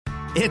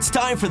It's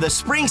time for the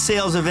spring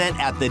sales event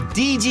at the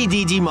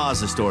DGDG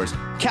Mazda stores.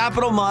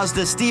 Capital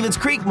Mazda, Stevens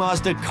Creek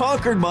Mazda,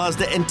 Concord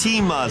Mazda, and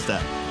Team Mazda.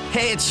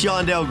 Hey, it's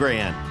Sean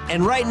Delgrand.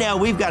 And right now,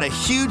 we've got a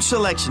huge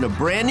selection of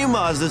brand new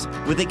Mazdas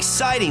with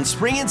exciting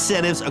spring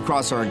incentives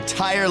across our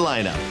entire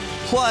lineup.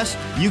 Plus,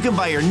 you can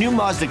buy your new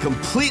Mazda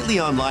completely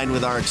online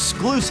with our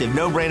exclusive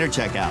no-brainer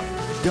checkout.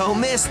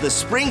 Don't miss the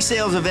spring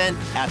sales event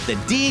at the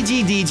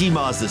DGDG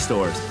Mazda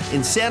stores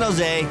in San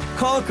Jose,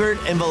 Concord,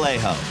 and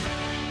Vallejo.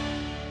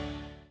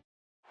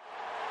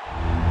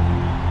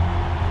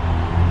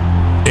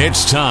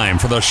 It's time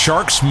for the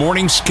Sharks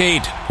Morning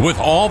Skate with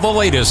all the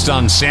latest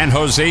on San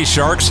Jose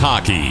Sharks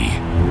hockey.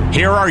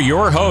 Here are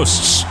your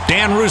hosts,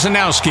 Dan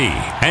Rusanowski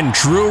and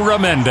Drew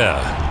Remenda.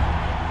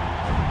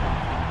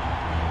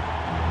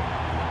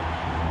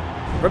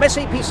 From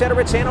SAP Center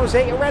at San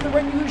Jose, a rather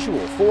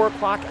unusual 4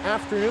 o'clock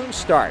afternoon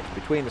start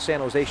between the San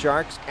Jose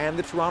Sharks and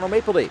the Toronto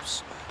Maple Leafs.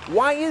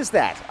 Why is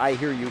that, I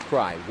hear you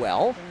cry?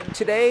 Well,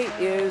 today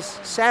is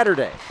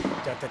Saturday. Well,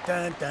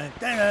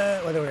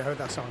 we haven't heard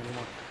that song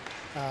anymore.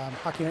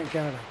 Hockey Night in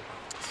Canada,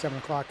 7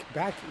 o'clock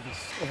back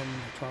east, and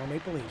the Toronto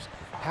Maple Leafs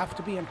have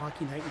to be on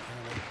Hockey Night in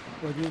Canada,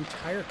 where the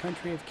entire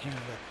country of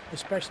Canada,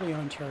 especially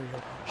Ontario,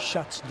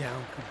 shuts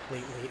down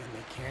completely, and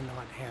they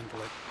cannot handle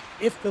it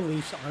if the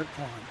Leafs aren't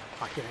on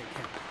Hockey Night in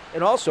Canada.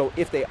 And also,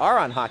 if they are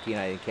on Hockey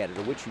Night in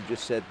Canada, which you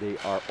just said they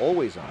are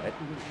always on it,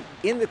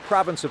 in the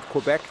province of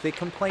Quebec, they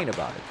complain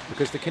about it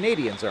because the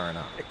Canadians aren't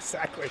on it.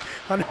 Exactly,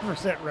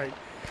 100% right.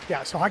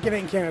 Yeah, so Hockey Night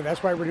in Canada,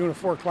 that's why we're doing a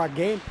 4 o'clock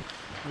game.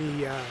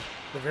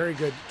 The very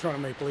good Toronto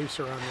Maple Leafs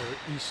are on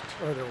their east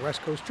or their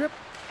west coast trip,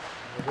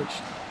 which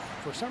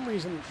for some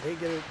reason they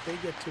get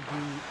to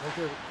be out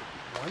here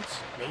once,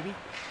 maybe,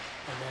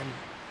 and then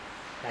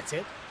that's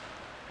it.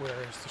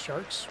 Whereas the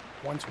Sharks,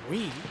 once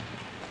we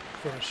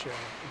finish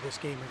this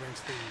game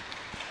against the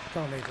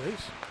Toronto Maple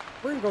Leafs,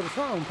 we're going to go to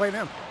Toronto and play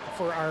them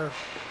for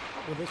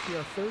will this be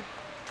our third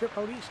trip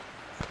out east?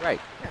 Right.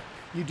 Yeah.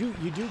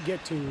 You do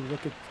get to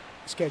look at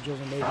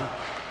schedules and maybe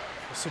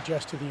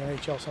suggest to the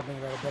NHL something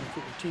that will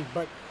benefit your team.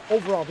 But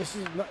overall, this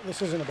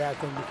isn't a bad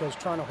thing because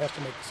Toronto has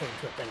to make the same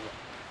trip anyway.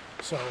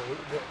 So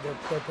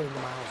they're putting the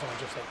miles on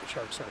just like the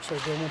Sharks are. So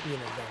there won't be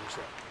an advantage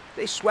there.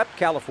 They swept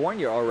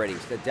California already,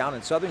 down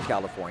in Southern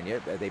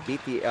California. They beat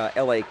the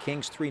LA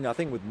Kings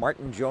 3-0 with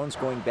Martin Jones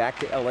going back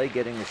to LA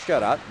getting the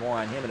shutout. More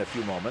on him in a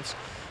few moments.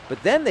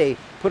 But then they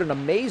put an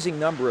amazing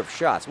number of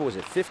shots. What was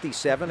it,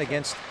 57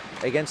 against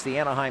the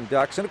Anaheim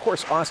Ducks? And, of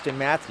course, Austin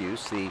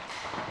Matthews, the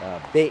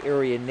Bay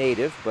Area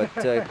native,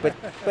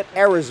 but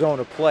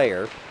Arizona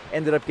player,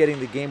 ended up getting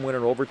the game winner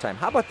in overtime.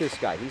 How about this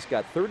guy? He's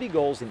got 30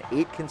 goals in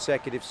 8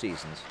 consecutive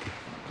seasons.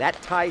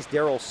 That ties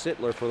Daryl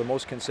Sittler for the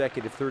most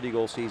consecutive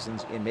 30-goal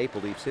seasons in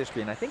Maple Leafs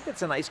history. And I think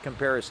that's a nice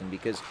comparison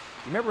because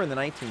you remember in the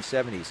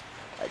 1970s,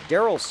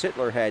 Daryl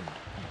Sittler had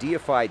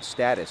deified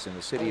status in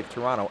the city of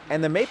Toronto,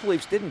 and the Maple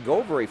Leafs didn't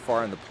go very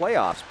far in the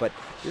playoffs, but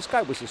this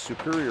guy was a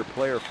superior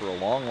player for a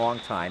long, long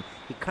time.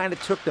 He kind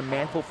of took the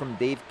mantle from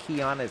Dave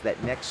Keon as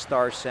that next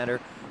star center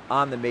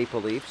on the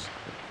Maple Leafs.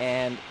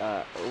 And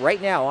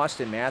right now,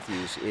 Austin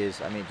Matthews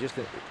is, just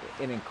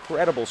an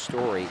incredible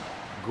story.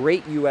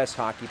 Great U.S.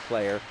 hockey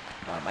player.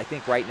 I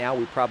think right now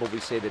we probably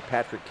say that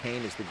Patrick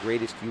Kane is the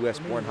greatest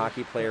U.S.-born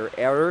hockey player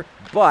ever,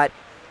 but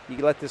you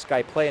let this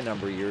guy play a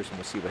number of years and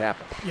we'll see what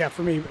happens. Yeah,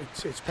 for me,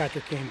 it's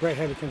Patrick Kane. Brett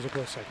Hedekins will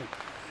go second.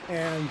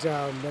 And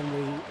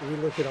then we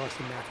look at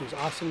Austin Matthews.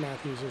 Austin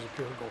Matthews is a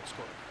pure goal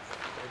scorer.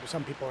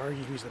 Some people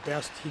argue he's the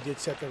best. He did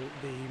set the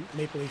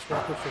Maple Leafs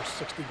record for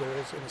 60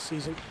 goals in a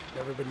season.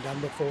 Never been done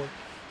before.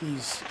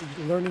 He's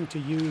learning to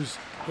use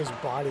his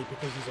body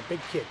because he's a big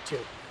kid too.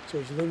 So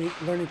he's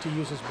learning to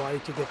use his body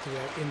to get to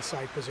that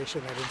inside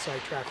position, that inside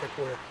traffic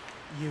where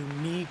you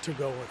need to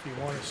go if you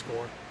want to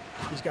score.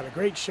 He's got a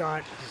great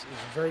shot. He's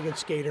a very good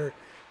skater.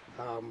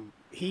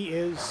 He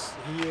is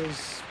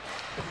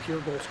a pure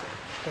goal scorer,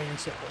 plain and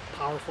simple,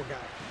 powerful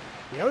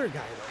guy. The other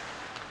guy,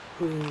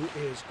 though, who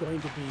is going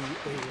to be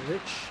a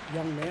rich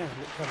young man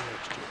come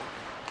next year,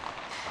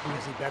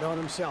 because he bet on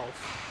himself,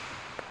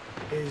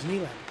 is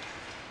Nylander.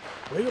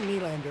 William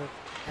Nylander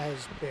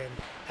has been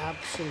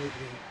absolutely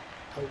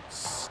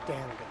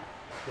outstanding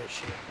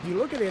this year. If you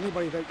look at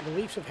anybody, the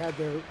Leafs have had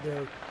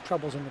their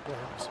troubles in the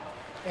playoffs.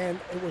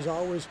 And it was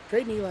always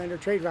trade Nylander,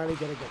 trade Riley,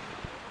 get a goal.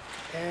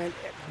 And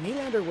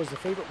Nylander was the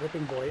favorite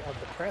whipping boy of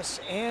the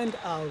press and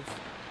of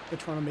the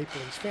Toronto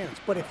Maple Leafs fans.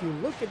 But if you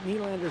look at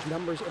Nylander's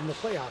numbers in the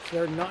playoffs,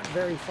 they're not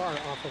very far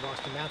off of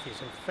Austin Matthews.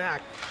 In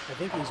fact, I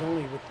think he's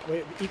only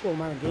with equal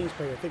amount of games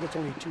played. I think it's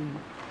only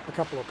a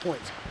couple of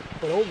points.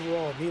 But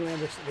overall,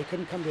 Nylander, they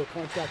couldn't come to a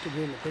contract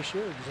agreement this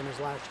year. It was in his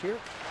last year.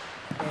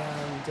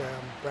 And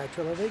Brad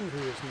Treliving, who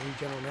is the new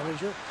general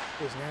manager,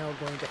 is now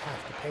going to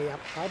have to pay up.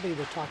 Probably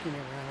they're talking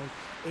around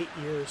 8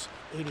 years,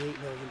 $88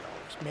 million,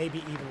 maybe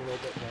even a little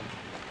bit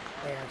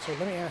more. And so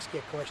let me ask you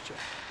a question.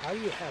 How do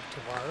you have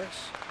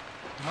Tavares,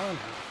 Monahan,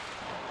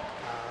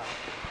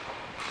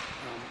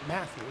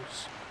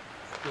 Matthews,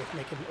 with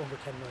making over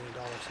 $10 million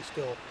and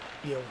still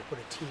be able to put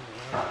a team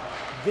around him?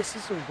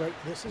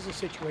 This is a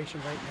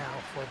situation right now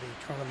for the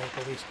Toronto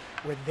Maple Leafs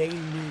where they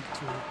need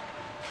to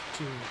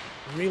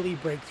to really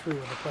break through in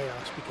the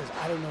playoffs, because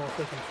I don't know if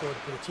they can afford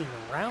to put a team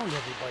around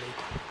everybody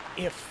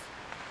if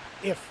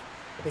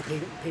they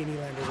pay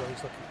Nylander what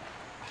he's looking at.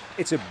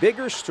 It's a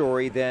bigger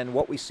story than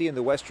what we see in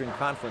the Western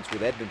Conference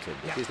with Edmonton,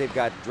 because they've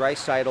got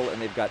Draisaitl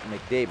and they've got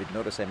McDavid.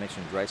 Notice I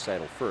mentioned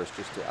Draisaitl first,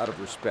 just out of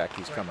respect.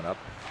 He's coming up.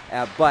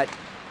 But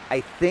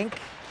I think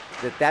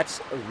that's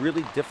a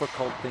really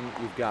difficult thing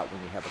that you've got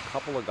when you have a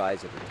couple of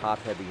guys that are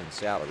top-heavy in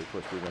salary. Of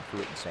course, we went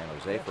through it in San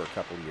Jose for a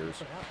couple of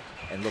years,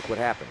 and look what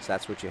happens.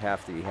 That's what you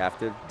have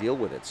to deal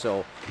with it.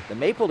 So the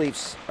Maple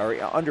Leafs are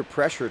under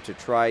pressure to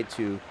try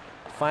to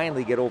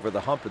finally get over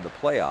the hump in the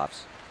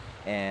playoffs,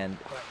 and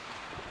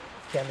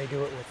can they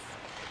do it with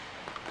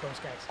those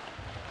guys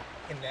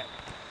in net?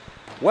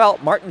 Well,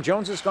 Martin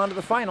Jones has gone to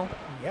the final.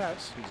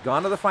 Yes. He's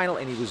gone to the final,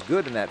 and he was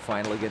good in that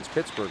final against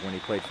Pittsburgh when he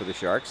played for the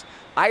Sharks.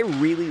 I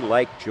really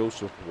like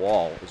Joseph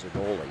Woll as a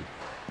goalie.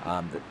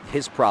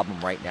 His problem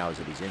right now is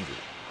that he's injured.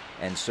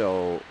 And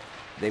so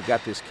they've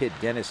got this kid,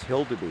 Dennis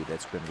Hildeby,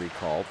 that's been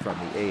recalled from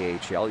the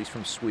AHL. He's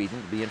from Sweden.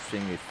 It'll be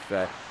interesting if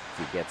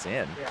he gets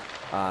in. Yeah.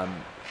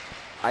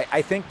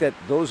 I think that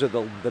those are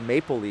the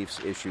Maple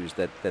Leafs issues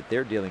that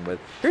they're dealing with.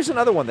 Here's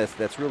another one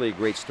that's really a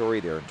great story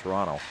there in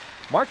Toronto.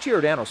 Mark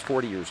Giordano's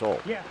 40 years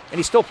old, yeah, and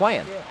he's still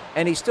playing, yeah,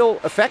 and he's still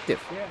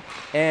effective. Yeah.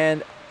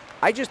 And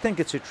I just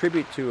think it's a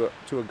tribute to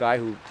a guy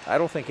who I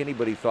don't think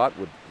anybody thought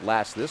would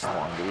last this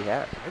long, but he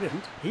had.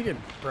 He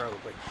didn't,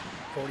 probably.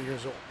 40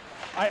 years old.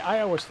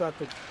 I always thought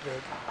that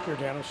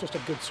Giordano's just a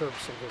good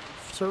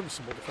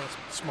serviceable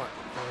defenseman, smart.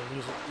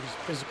 He's a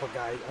physical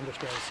guy,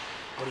 understands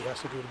what he has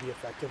to do to be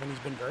effective, and he's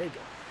been very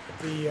good.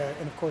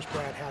 And of course,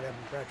 Brad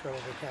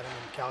Treliving had him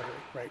in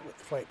Calgary, right, with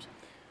the Flames.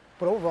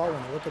 But overall,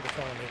 when you look at the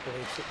Toronto Maple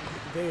Leafs,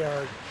 they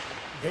are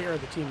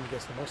the team that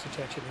gets the most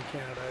attention in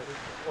Canada.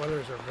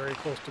 Oilers are very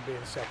close to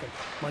being second.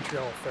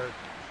 Montreal third.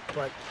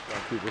 But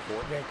Vancouver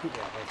fourth.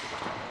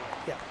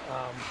 Yeah.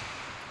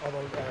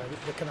 Although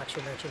the Canucks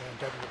were mentioned on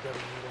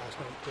WWE last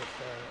night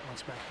on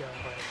SmackDown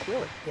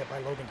by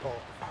Logan Paul.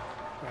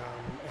 And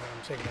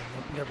I'm saying that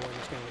never won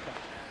the Stanley Cup.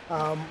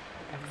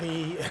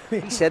 He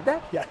said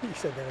that? Yeah, he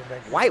said that in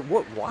Vancouver. Why?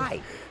 Why?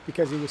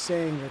 Because he was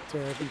saying that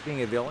he's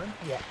being a villain.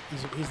 Yeah,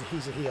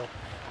 he's a heel.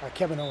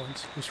 Kevin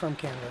Owens, who's from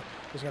Canada,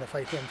 is going to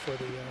fight him for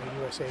the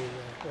USA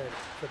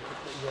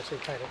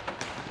title,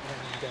 and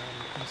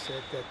he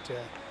said that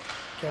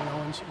Kevin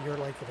Owens, you're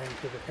like the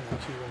Vancouver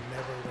Canucks, you will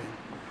never win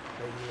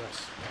the US.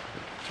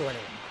 So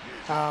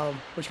anyway,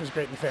 which was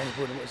great in the fans'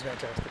 booth, and it was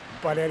fantastic.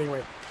 But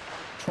anyway.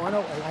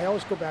 Toronto, I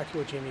always go back to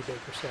what Jamie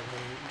Baker said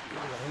when I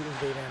think it was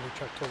Dave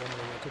Andreychuk told him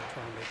when he went to the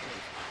Toronto Maple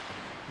Leafs.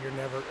 You're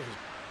never as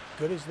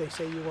good as they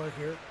say you are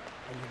here,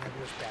 and you're never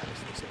as bad as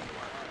they say you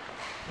are.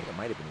 I think it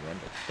might have been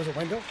Wendell. Was it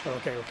Wendell?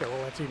 Oh, okay, well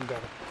that's even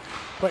better.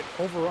 But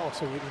overall,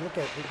 so you look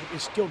at it,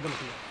 it's still going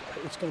to be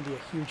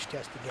a huge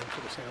test again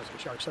for the San Jose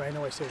Sharks. And I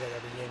know I say that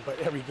every game,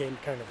 but every game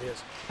kind of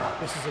is.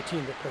 This is a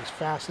team that plays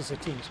fast. This is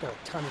a team that's got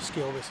a ton of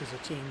skill. This is a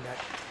team that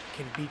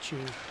can beat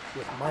you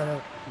with Marner,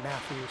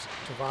 Matthews,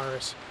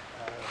 Tavares,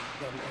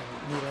 and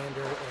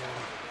Nylander, and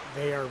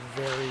they are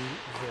very,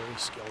 very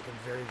skilled and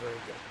very, very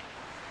good.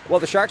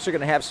 Well, the Sharks are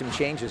going to have some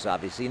changes,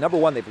 obviously. Number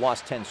one, they've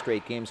lost 10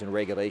 straight games in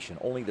regulation.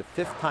 Only the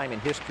 5th time in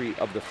history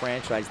of the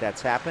franchise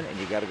that's happened, and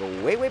you got to go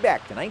way, way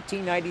back to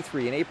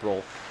 1993 in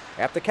April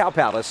at the Cow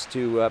Palace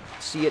to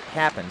see it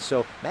happen.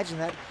 So imagine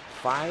that,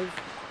 4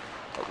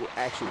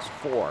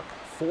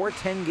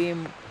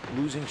 10-game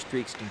losing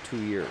streaks in 2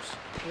 years.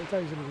 I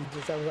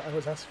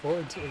was asked 4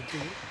 in 2 years.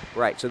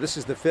 Right, so this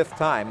is the 5th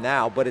time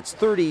now, but it's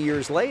 30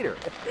 years later.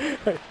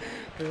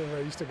 I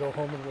used to go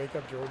home and wake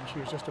up Jordan. She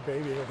was just a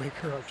baby. I'd wake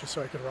her up just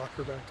so I could rock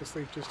her back to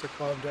sleep, just to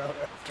calm down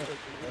after.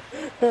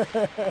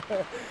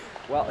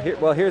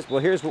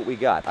 Here's what we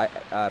got.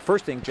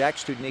 First thing, Jack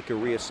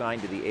Studnicka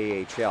reassigned to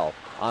the AHL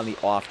on the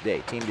off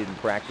day. Team didn't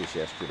practice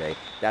yesterday.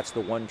 That's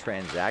the one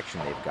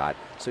transaction they've got.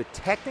 So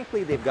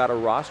technically they've got a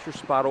roster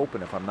spot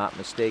open, if I'm not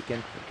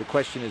mistaken. The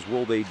question is,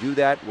 will they do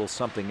that? Will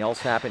something else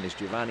happen? Is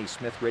Giovanni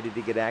Smith ready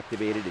to get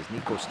activated? Is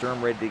Nico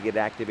Sturm ready to get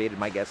activated?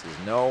 My guess is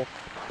no.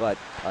 But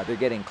they're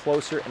getting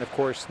closer. And, of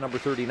course, number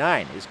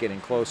 39 is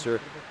getting closer.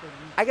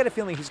 I got a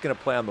feeling he's going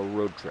to play on the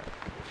road trip.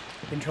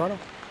 In Toronto?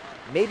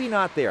 Maybe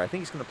not there. I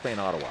think he's going to play in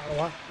Ottawa.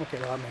 Ottawa? Okay,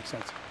 well, that makes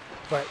sense.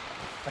 But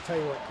I'll tell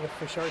you what, if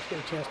the Sharks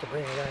get a chance to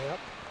bring a guy up,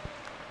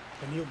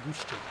 Emil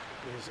Gushtin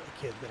is a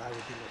kid that I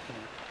would be looking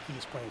at.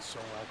 He's playing so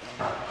well.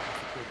 I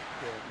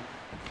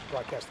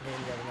broadcast the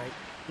game the other night.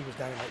 He was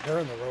dynamite. They're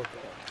on the road,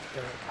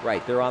 though.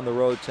 Right, they're on the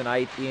road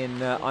tonight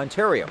in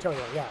Ontario.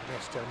 Ontario, yeah,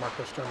 against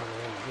Marco Sturm and the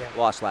Rangers, yeah.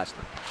 Lost last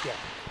night. Yeah.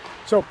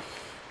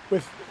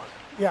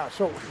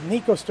 So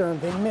Nico Sturm,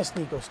 they miss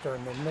Nico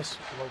Sturm, they miss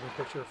Logan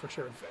Couture for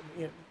sure.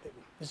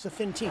 It's a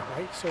thin team,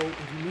 right? So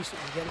if you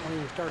get it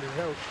when you started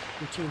out,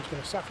 your team's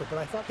going to suffer. But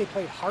I thought they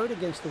played hard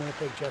against the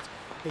Winnipeg Jets.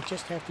 They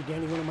just have to,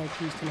 Danny, one of my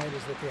keys tonight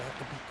is that they have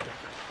to be quick.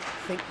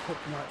 Think quick,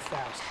 not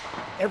fast.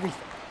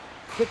 Everything.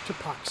 Quick to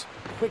pucks,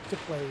 quick to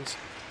plays,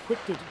 quick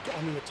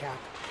on the attack,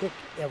 quick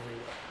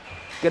everywhere.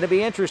 Going to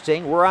be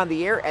interesting. We're on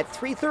the air at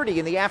 3:30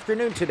 in the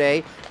afternoon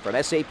today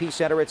from SAP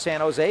Center at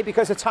San Jose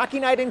because it's Hockey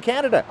Night in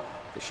Canada.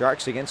 The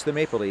Sharks against the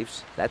Maple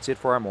Leafs. That's it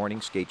for our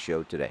morning skate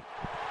show today.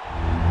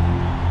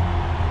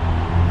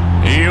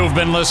 You've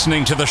been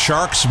listening to the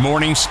Sharks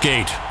Morning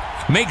Skate.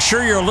 Make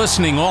sure you're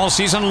listening all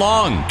season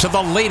long to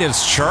the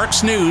latest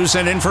Sharks news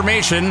and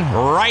information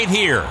right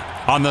here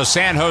on the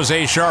San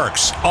Jose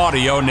Sharks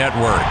Audio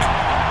Network.